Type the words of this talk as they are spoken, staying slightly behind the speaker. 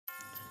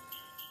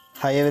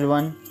Hi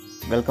everyone,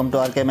 welcome to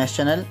RKMS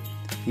channel.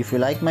 If you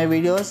like my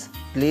videos,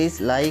 please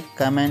like,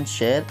 comment,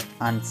 share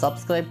and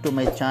subscribe to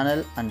my channel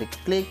and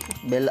click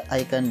bell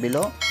icon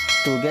below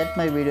to get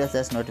my videos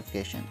as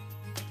notification.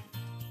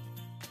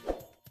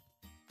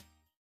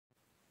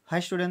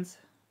 Hi students,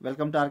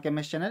 welcome to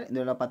RKMS channel. In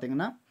this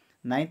video,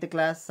 9th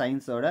class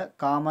science oda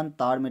common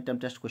third midterm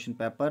test question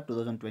paper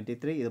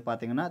 2023. இது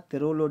பாத்தீங்கன்னா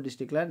திருவள்ளூர்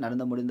டிஸ்ட்ரிக்ட்ல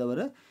நடந்து முடிந்த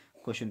ஒரு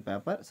question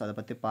paper. So அதை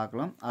பற்றி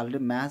பார்க்கலாம். Already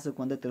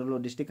மேத்ஸுக்கு வந்து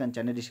Tiruvallur district and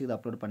Chennai district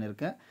upload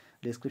பண்ணியிருக்கேன்.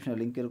 டிஸ்கிரிப்ஷனில்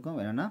லிங்க் இருக்கும்,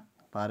 வேணும்னா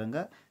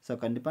பாருங்கள். ஸோ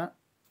கண்டிப்பாக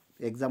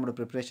எக்ஸாமோட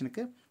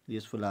ப்ரிப்ரேஷனுக்கு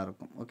யூஸ்ஃபுல்லாக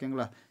இருக்கும்.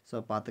 ஓகேங்களா?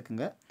 ஸோ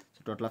பார்த்துக்குங்க. ஸோ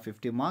டோட்டலாக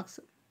 50 மார்க்ஸ்.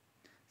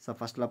 ஸோ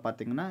ஃபஸ்ட்டில்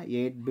பார்த்தீங்கன்னா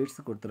 8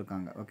 பீட்ஸ்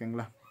கொடுத்துருக்காங்க.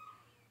 ஓகேங்களா?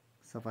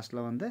 ஸோ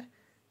ஃபஸ்ட்டில் வந்து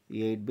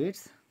 8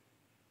 பீட்ஸ்.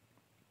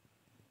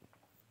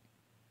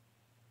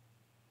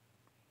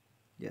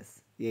 S,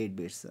 8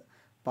 beads.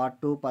 பார்ட்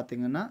 2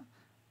 பார்த்தீங்கன்னா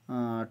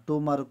 2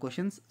 மார்க்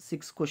கொஷின்ஸ்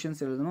 6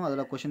 கொஷின்ஸ் எழுதணும்.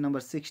 அதில் கொஷின்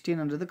நம்பர்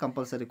 16ன்றது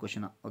கம்பல்சரி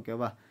கொஷினா.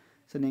 ஓகேவா?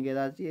 ஸோ நீங்கள்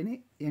ஏதாச்சும்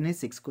எனி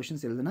 6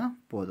 கொஷின்ஸ் எழுதுனா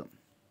போதும்.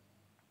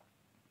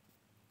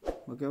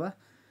 ஓகேவா?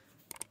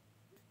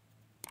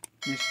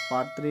 நெக்ஸ்ட்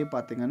பார்ட் 3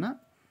 பார்த்தீங்கன்னா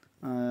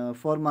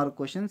 4 மார்க்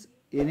கொஷின்ஸ்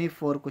எனி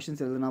 4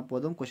 கொஷின்ஸ் எழுதுனா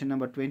போதும். Question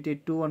number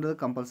 22ன்றது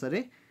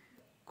compulsory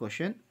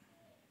question.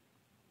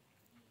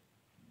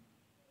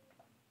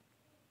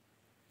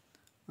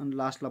 And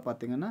லாஸ்ட்டில்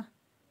பார்த்தீங்கன்னா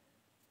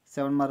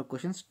 7 மார்க்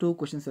கொஷின்ஸ் 2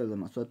 கொஷின்ஸ்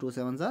எழுதணும். So 2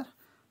 7s are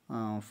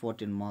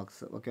 14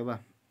 marks. ஓகேவா?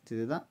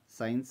 இதுதான்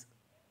சயின்ஸ்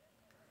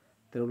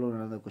திருவள்ளூர்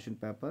நடந்த கொஷின்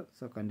பேப்பர்.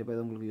 ஸோ கண்டிப்பாக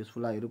இது உங்களுக்கு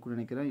யூஸ்ஃபுல்லாக இருக்கும்னு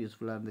நினைக்கிறேன்.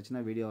 யூஸ்ஃபுல்லாக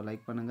இருந்துச்சுன்னா வீடியோவை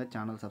லைக் பண்ணுங்கள்.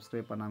 சேனல்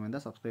சப்ஸ்கிரைப் பண்ணாமல்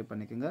இருந்தால் சப்ஸ்கிரைப்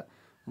பண்ணிக்கோங்க.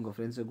 உங்கள்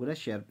ஃப்ரெண்ட்ஸுக்கு கூட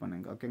ஷேர்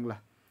பண்ணுங்கள். ஓகேங்களா?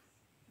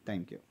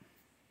 தேங்க்யூ.